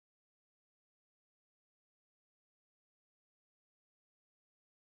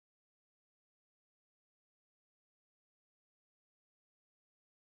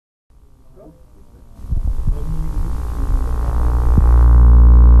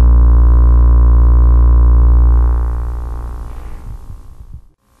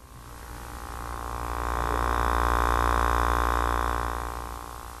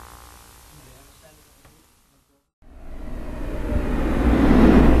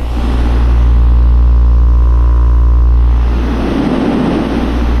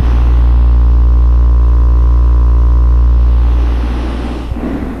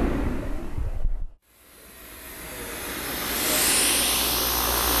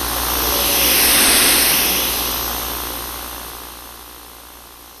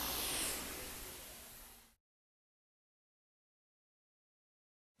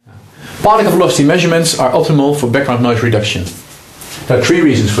Particle velocity measurements are optimal for background noise reduction. There are three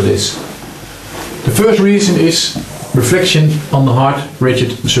reasons for this. The first reason is reflection on the hard,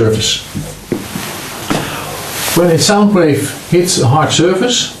 rigid surface. When a sound wave hits a hard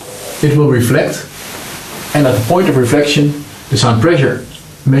surface, it will reflect, and at the point of reflection, the sound pressure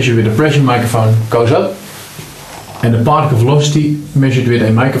measured with a pressure microphone goes up, and the particle velocity measured with a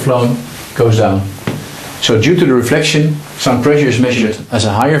microflown goes down. So due to the reflection, sound pressure is measured as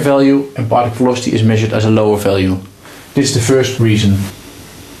a higher value and particle velocity is measured as a lower value. This is the first reason.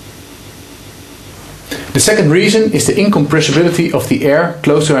 The second reason is the incompressibility of the air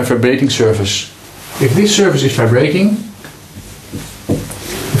close to a vibrating surface. If this surface is vibrating,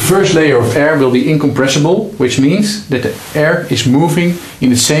 the first layer of air will be incompressible, which means that the air is moving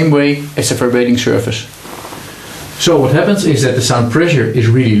in the same way as the vibrating surface. So what happens is that the sound pressure is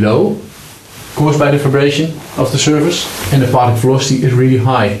really low, caused by the vibration of the surface, and the particle velocity is really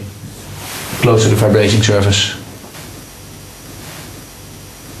high, close to the vibrating surface.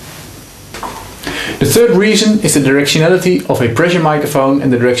 The third reason is the directionality of a pressure microphone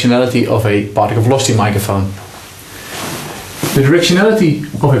and the directionality of a particle velocity microphone. The directionality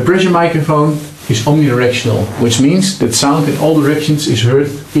of a pressure microphone is omnidirectional, which means that sound in all directions is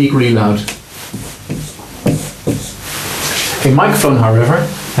heard equally loud. A microphone, however,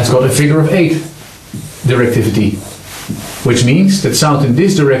 has got a figure of 8 directivity, which means that sound in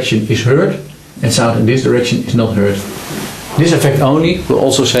this direction is heard and sound in this direction is not heard. This effect only will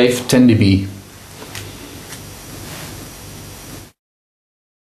also save 10 dB.